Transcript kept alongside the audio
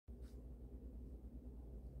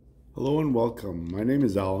Hello and welcome. My name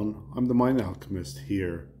is Alan. I'm the Mind Alchemist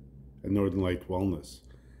here at Northern Light Wellness.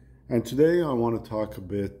 And today I want to talk a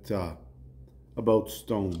bit about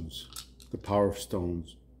stones, the power of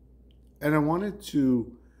stones. And I wanted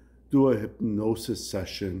to do a hypnosis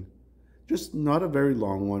session, just not a very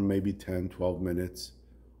long one, maybe 10, 12 minutes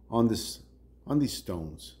on these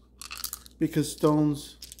stones. Because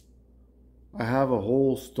stones, I have a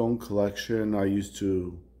whole stone collection. I used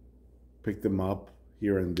to pick them up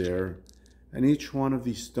here and there. And each one of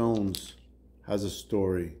these stones has a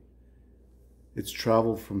story. It's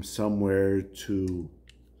traveled from somewhere to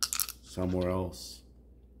somewhere else.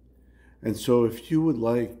 And so if you would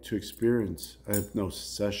like to experience a hypnosis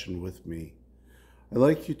session with me, I'd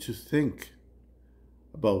like you to think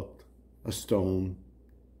about a stone,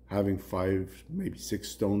 having 5, maybe 6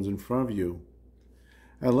 stones in front of you.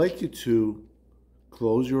 I'd like you to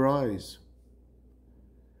close your eyes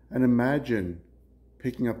and imagine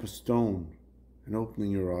picking up a stone and opening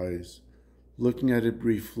your eyes, looking at it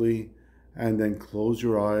briefly, and then close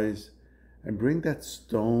your eyes and bring that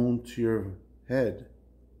stone to your head.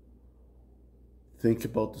 Think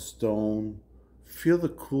about the stone, feel the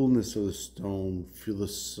coolness of the stone, feel the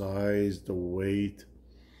size, the weight.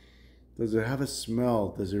 Does it have a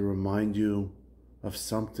smell? Does it remind you of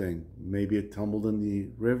something? Maybe it tumbled in the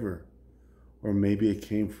river, or maybe it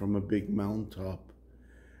came from a big mountaintop.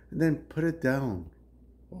 And then put it down.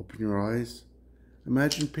 Open your eyes.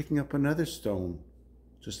 Imagine picking up another stone,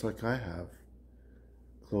 just like I have.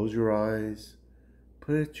 Close your eyes.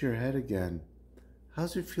 Put it to your head again. How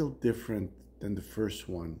does it feel different than the first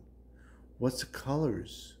one? What's the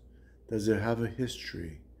colors? Does it have a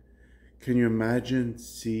history? Can you imagine,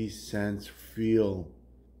 see, sense, feel?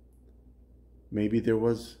 Maybe there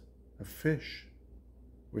was a fish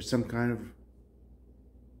or some kind of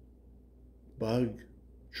bug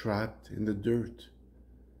trapped in the dirt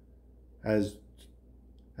as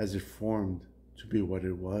it formed to be what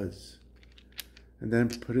it was. And then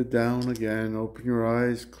put it down again, open your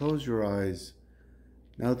eyes, close your eyes.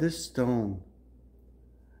 Now this stone,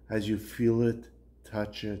 as you feel it,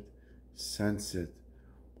 touch it, sense it,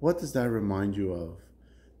 what does that remind you of?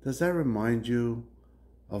 Does that remind you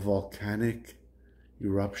of volcanic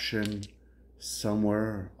eruption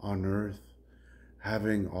somewhere on Earth,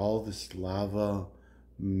 having all this lava,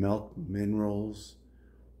 melt minerals?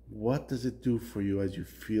 What does it do for you as you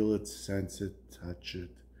feel it, sense it, touch it,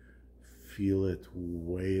 feel it,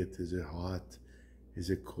 weigh it? Is it hot? Is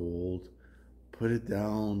it cold? Put it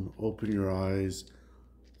down, open your eyes,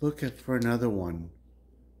 look at for another one.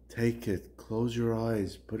 Take it, close your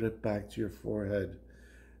eyes, put it back to your forehead.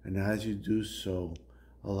 And as you do so,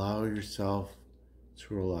 allow yourself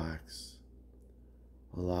to relax.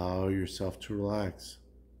 Allow yourself to relax.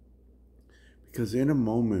 Because in a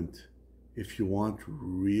moment, if you want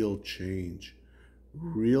real change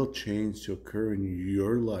to occur in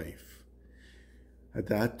your life, at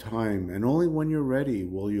that time, and only when you're ready,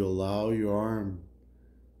 will you allow your arm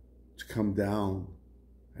to come down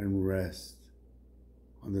and rest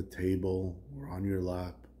on the table or on your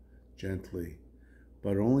lap gently,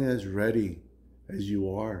 but only as ready as you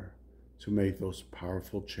are to make those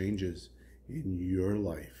powerful changes in your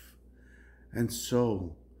life. And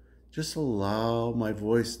so, just allow my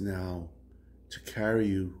voice now to carry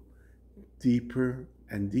you deeper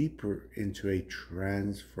and deeper into a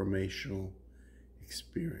transformational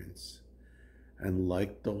experience. And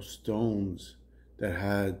like those stones that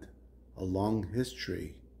had a long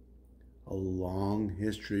history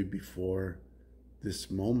before this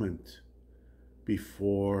moment,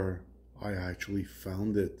 before I actually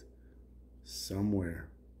found it somewhere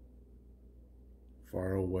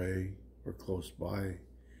far away or close by,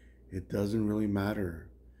 it doesn't really matter.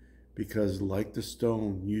 Because like the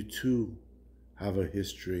stone, you too have a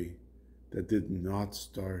history that did not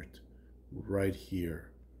start right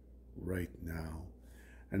here, right now.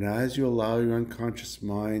 And as you allow your unconscious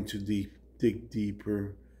mind to dig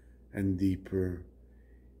deeper and deeper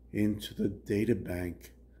into the data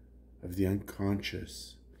bank of the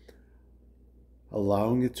unconscious,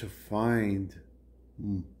 allowing it to find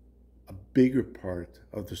a bigger part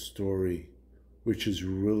of the story, which is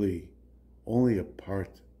really only a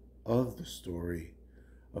part of the story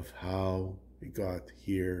of how it got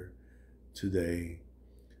here today,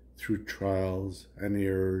 through trials and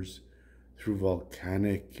errors, through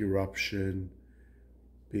volcanic eruption,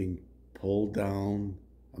 being pulled down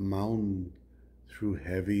a mountain, through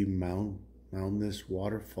heavy mountainous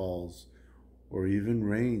waterfalls, or even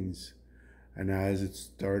rains. And as it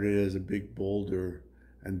started as a big boulder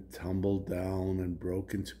and tumbled down and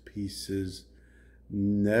broke into pieces,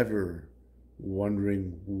 never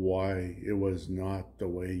wondering why it was not the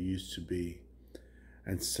way it used to be.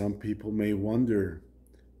 And some people may wonder,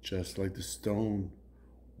 just like the stone,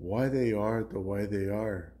 why they are the way they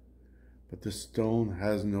are. But the stone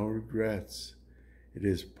has no regrets. It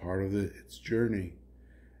is part of its journey.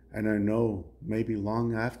 And I know maybe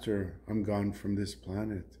long after I'm gone from this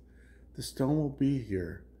planet, the stone will be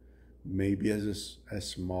here, maybe as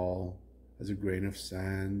small as a grain of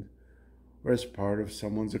sand, or as part of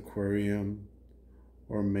someone's aquarium,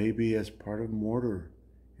 or maybe as part of mortar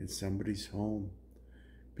in somebody's home,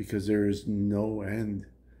 because there is no end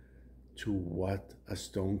to what a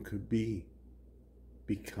stone could be,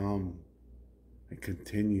 become, and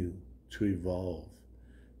continue to evolve,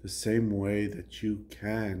 the same way that you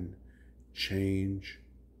can change,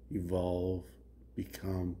 evolve,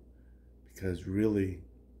 become, because really,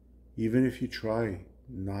 even if you try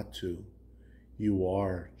not to, you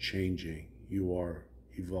are changing, you are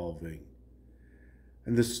evolving.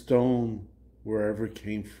 And the stone, wherever it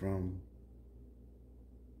came from,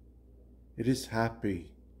 it is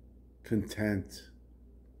happy, content,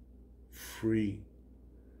 free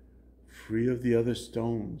of the other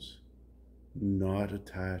stones, not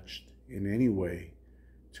attached in any way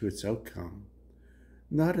to its outcome,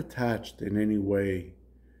 not attached in any way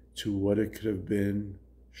to what it could have been,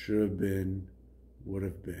 should have been, would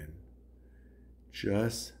have been.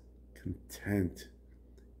 Just content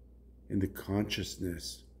in the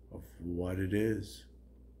consciousness of what it is.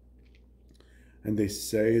 And they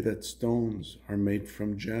say that stones are made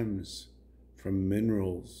from gems, from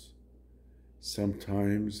minerals,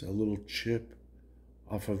 sometimes a little chip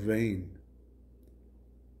off a vein,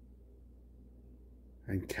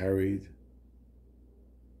 and carried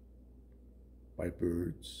by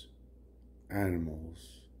birds,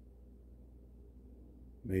 animals,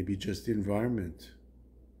 maybe just the environment,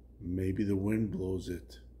 maybe the wind blows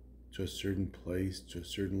it to a certain place, to a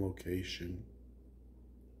certain location.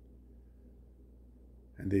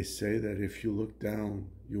 And they say that if you look down,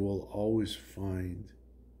 you will always find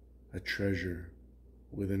a treasure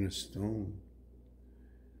within a stone.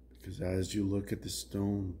 Because as you look at the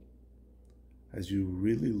stone, as you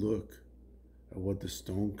really look at what the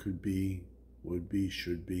stone could be, would be,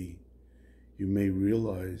 should be, you may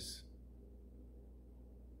realize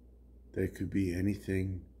that it could be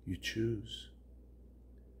anything you choose.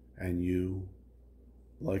 And you,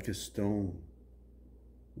 like a stone,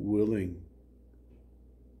 willing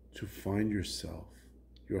to find yourself,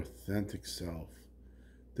 your authentic self,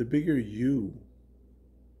 the bigger you,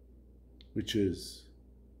 which is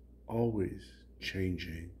always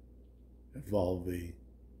changing, evolving,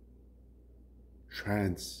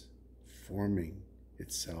 transforming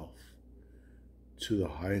itself to the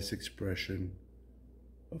highest expression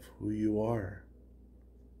of who you are.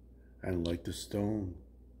 And like the stone,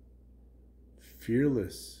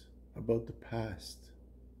 fearless about the past,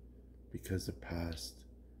 because the past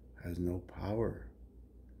has no power.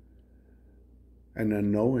 And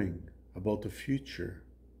unknowing about the future,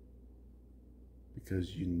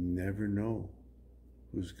 because you never know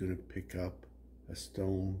who's going to pick up a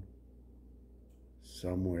stone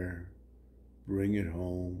somewhere, bring it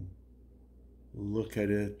home, look at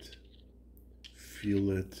it,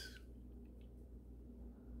 feel it,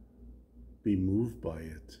 be moved by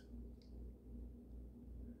it.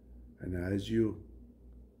 And as you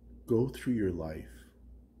go through your life,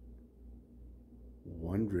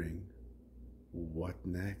 wondering what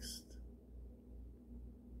next,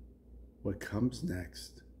 what comes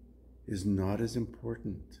next is not as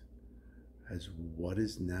important as what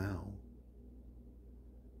is now.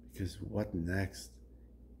 Because what next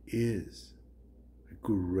is a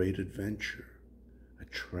great adventure, a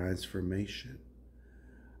transformation,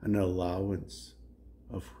 an allowance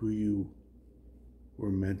of who you were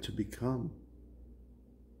meant to become.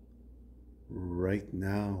 Right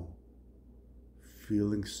now,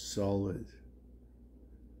 feeling solid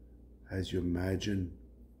as you imagine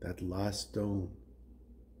that last stone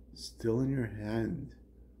still in your hand,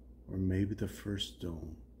 or maybe the first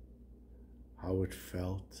stone, how it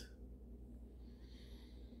felt,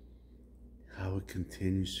 how it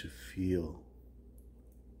continues to feel,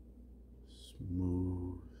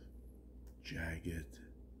 smooth, jagged,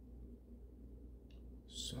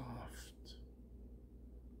 soft,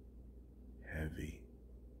 heavy.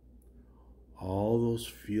 All those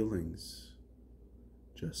feelings,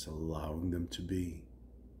 just allowing them to be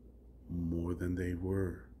more than they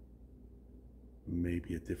were.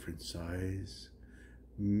 Maybe a different size,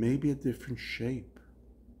 maybe a different shape.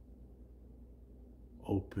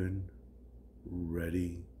 Open,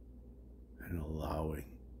 ready, and allowing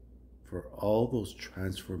for all those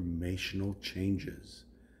transformational changes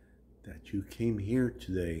that you came here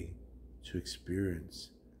today to experience,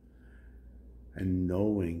 and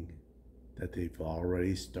knowing that they've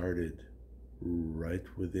already started right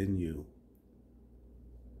within you.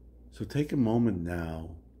 So take a moment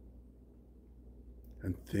now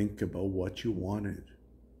and think about what you wanted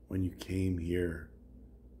when you came here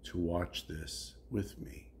to watch this with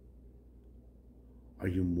me. Are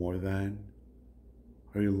you more than?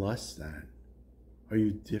 Are you less than? Are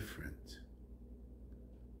you different?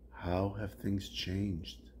 How have things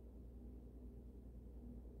changed?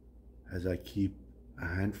 As I keep a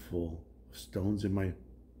handful of stones in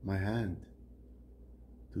my hand,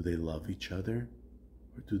 do they love each other,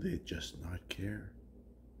 or do they just not care?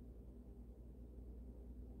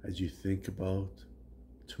 As you think about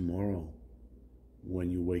tomorrow, when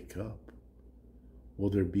you wake up, will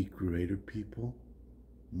there be greater people,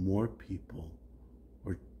 more people,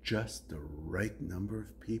 or just the right number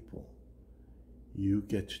of people? You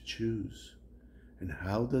get to choose. And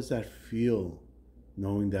how does that feel,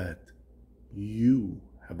 knowing that you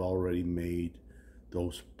have already made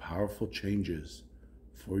those powerful changes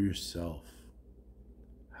for yourself?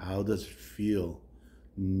 How does it feel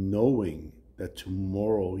knowing that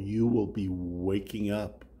tomorrow you will be waking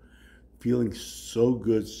up feeling so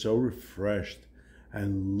good, so refreshed,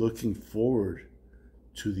 and looking forward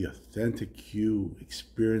to the authentic you,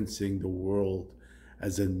 experiencing the world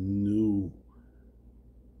as a new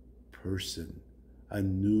person, a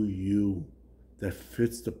new you that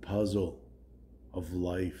fits the puzzle of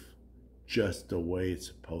life just the way it's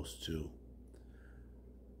supposed to?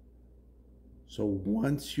 So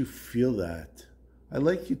once you feel that, I'd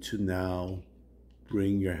like you to now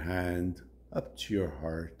bring your hand up to your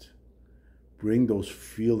heart. Bring those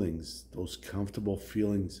feelings, those comfortable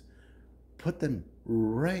feelings, put them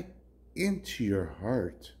right into your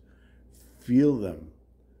heart. Feel them.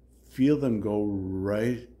 Feel them go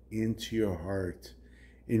right into your heart.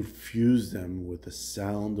 Infuse them with the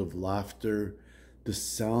sound of laughter, the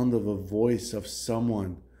sound of a voice of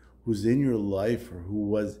someone who's in your life or who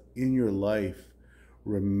was in your life.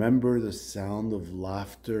 Remember the sound of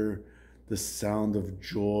laughter, the sound of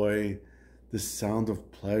joy, the sound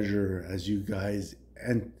of pleasure as you guys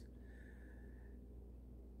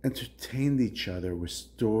entertained each other with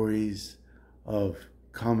stories of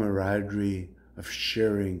camaraderie, of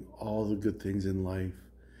sharing all the good things in life.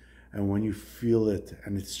 And when you feel it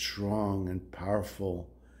and it's strong and powerful,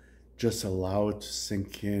 just allow it to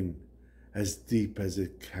sink in as deep as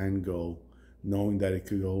it can go, knowing that it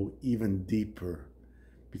could go even deeper.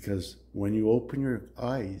 Because when you open your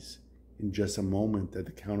eyes in just a moment at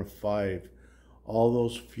the count of 5, all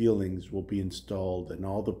those feelings will be installed and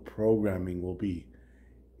all the programming will be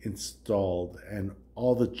installed and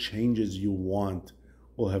all the changes you want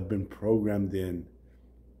will have been programmed in.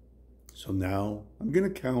 So now I'm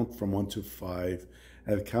going to count from 1 to 5.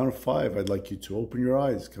 At the count of 5, I'd like you to open your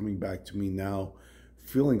eyes, coming back to me now,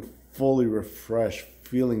 feeling fully refreshed,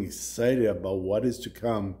 feeling excited about what is to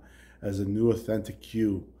come as a new authentic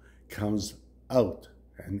you comes out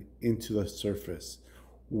and into the surface.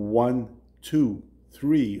 1, 2,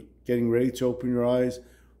 3, getting ready to open your eyes.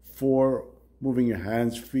 4, moving your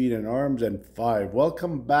hands, feet, and arms. And 5,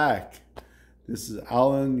 welcome back. This is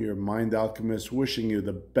Alan, your mind alchemist, wishing you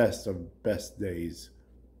the best of best days.